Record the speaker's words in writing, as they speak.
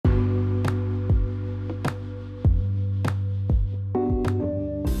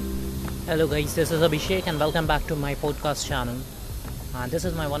Hello guys, this is Abhishek and welcome back to my podcast channel. This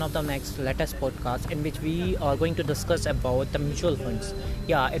is my one of the next latest podcast in which we are going to discuss about the mutual funds.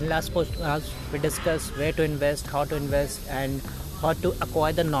 In last podcast we discussed where to invest, how to invest, and how to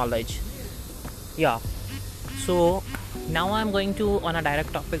acquire the knowledge. Yeah, so now I'm going to on a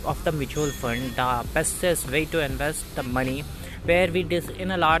direct topic of the mutual fund, the bestest way to invest the money. Where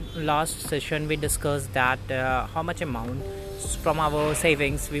in a last session we discussed that how much amount from our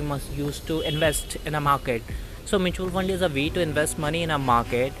savings we must use to invest in a market. So mutual fund is a way to invest money in a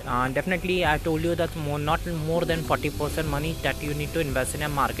market. Definitely, I told you that not more than 40% money that you need to invest in a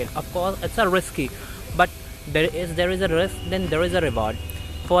market. Of course, it's a risky, but there is a risk, then there is a reward.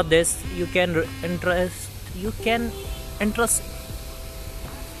 For this, interest you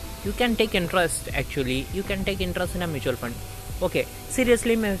can take interest. Actually, you can take interest in a mutual fund. Okay,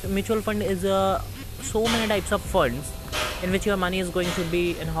 seriously, mutual fund is so many types of funds in which your money is going to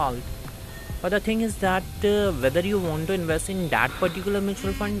be involved. But the thing is that whether you want to invest in that particular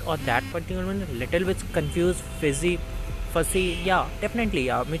mutual fund or that particular one, little bit confused, fussy. Yeah, definitely.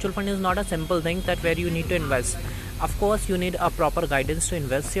 Yeah, mutual fund is not a simple thing that where you need to invest. Of course, you need a proper guidance to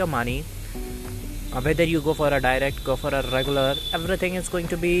invest your money. Whether you go for a direct, go for a regular, everything is going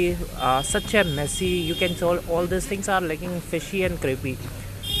to be such a messy. You can solve all these things are looking fishy and creepy.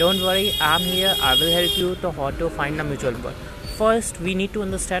 Don't worry, I'm here. I will help you to how to find a mutual fund. First, we need to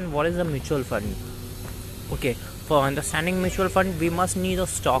understand what is a mutual fund. Okay, for understanding mutual fund, we must need a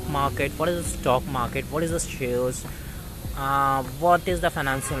stock market. What is a stock market? What is the shares? What is the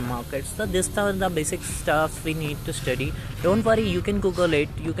financial markets? So these are the basic stuff we need to study. Don't worry, you can Google it.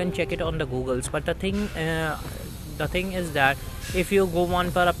 You can check it on the Googles. But the thing is that if you go on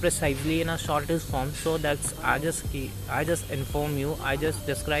for a precisely in a shortest form, so that's I just inform you. I just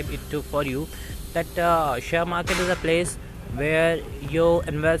describe it for you that share market is a place where you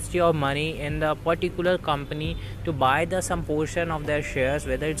invest your money in the particular company to buy some portion of their shares,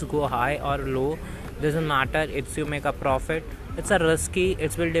 whether it's go high or low, doesn't matter. It's you make a profit. It's a risky.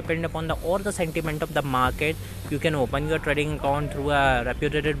 It will depend upon the sentiment of the market. You can open your trading account through a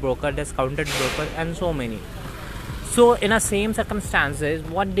reputed broker, discounted broker, and so many. So in the same circumstances,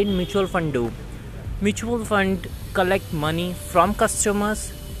 what did mutual fund do? Mutual fund collect money from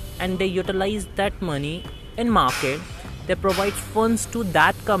customers and they utilize that money in market. They provide funds to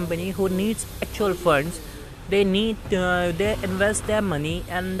that company who needs actual funds. They invest their money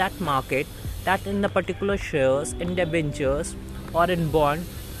in that market, that in the particular shares, in debentures or in bond.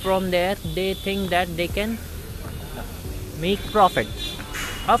 From there they think that they can make profit.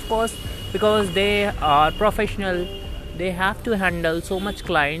 Of course, because they are professional, they have to handle so much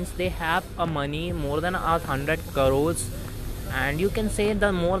clients. They have a money more than 100 crores, and you can say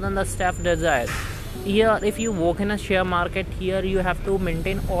the more than the staff desire. Here, if you work in a share market, here you have to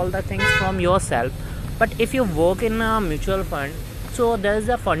maintain all the things from yourself. But if you work in a mutual fund, so there is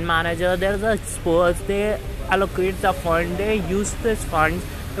a fund manager, there is a experts. They allocate the fund, they use this funds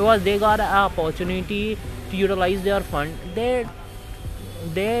because they got an opportunity to utilize their fund. They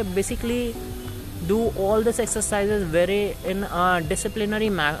basically do all these exercises very in a disciplinary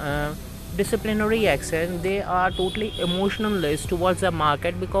action. They are totally emotionless towards the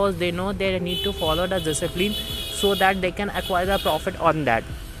market because they know they need to follow the discipline so that they can acquire the profit on that.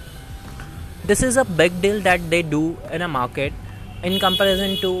 This is a big deal that they do in a market in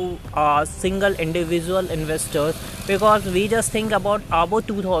comparison to single individual investors, because we just think about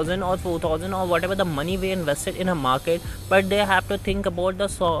 2000 or 4000 or whatever the money we invested in a market, but they have to think about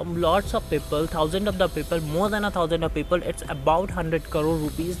lots of people, thousands of the people, more than 1,000 of people. It's about 100 crore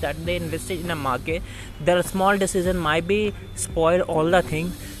rupees that they invested in a market. Their small decision might be spoil all the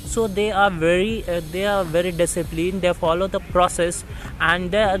things. So they are very disciplined. They follow the process, and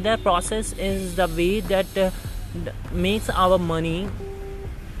their process is the way that makes our money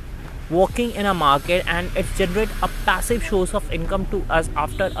working in a market, and it generates a passive source of income to us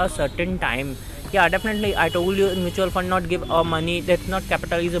after a certain time. Yeah, definitely, I told you in mutual fund not give money, that's not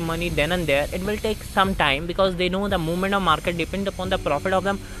capitalize the money then and there. It will take some time because they know the movement of market depends upon the profit of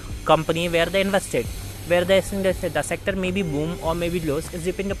the company where they invested. Where the sector may be boom or maybe loss, it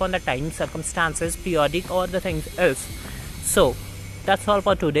depends upon the time, circumstances, periodic or the things else. So that's all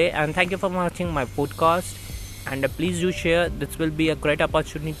for today, and thank you for watching my podcast. And please do share. This will be a great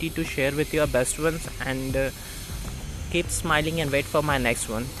opportunity to share with your best ones, and keep smiling and wait for my next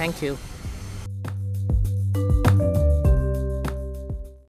one. Thank you.